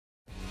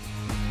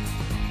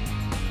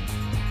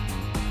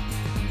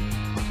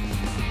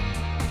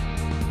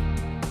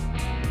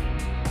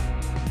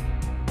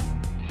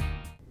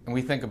and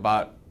we think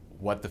about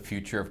what the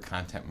future of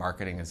content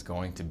marketing is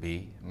going to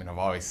be. I mean, I've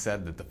always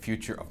said that the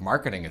future of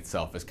marketing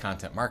itself is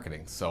content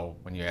marketing. So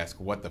when you ask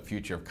what the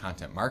future of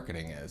content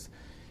marketing is,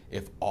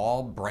 if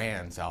all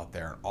brands out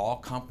there, all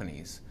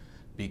companies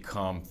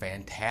become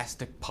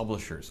fantastic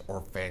publishers or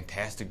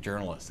fantastic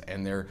journalists,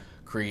 and they're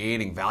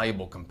creating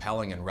valuable,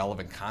 compelling, and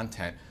relevant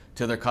content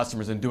to their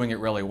customers and doing it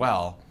really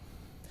well,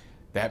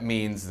 that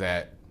means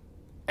that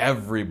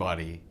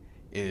everybody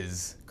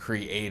is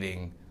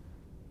creating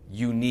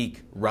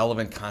unique,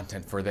 relevant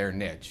content for their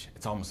niche.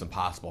 It's almost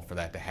impossible for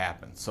that to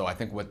happen. So I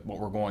think what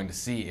we're going to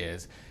see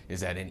is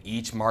that in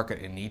each market,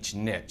 in each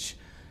niche,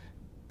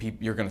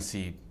 you're going to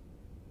see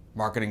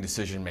marketing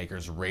decision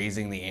makers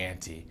raising the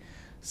ante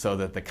so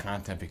that the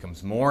content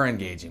becomes more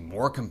engaging,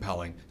 more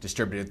compelling,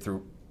 distributed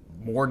through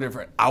more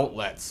different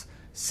outlets,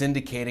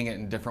 syndicating it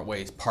in different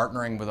ways,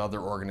 partnering with other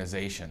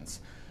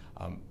organizations.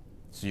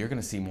 So you're going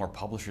to see more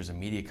publishers and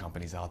media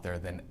companies out there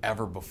than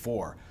ever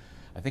before.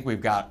 I think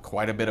we've got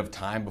quite a bit of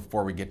time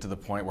before we get to the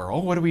point where, oh,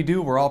 what do we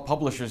do? We're all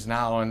publishers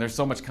now and there's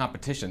so much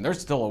competition.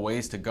 There's still a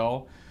ways to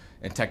go,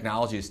 and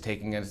technology is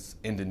taking us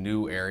into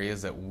new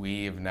areas that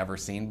we've never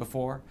seen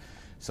before.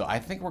 So I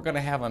think we're going to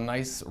have a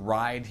nice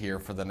ride here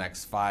for the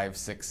next 5,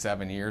 6,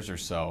 7 years or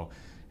so,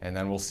 and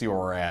then we'll see where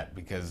we're at,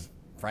 because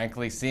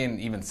frankly, seeing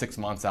even 6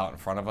 months out in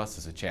front of us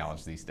is a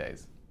challenge these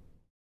days.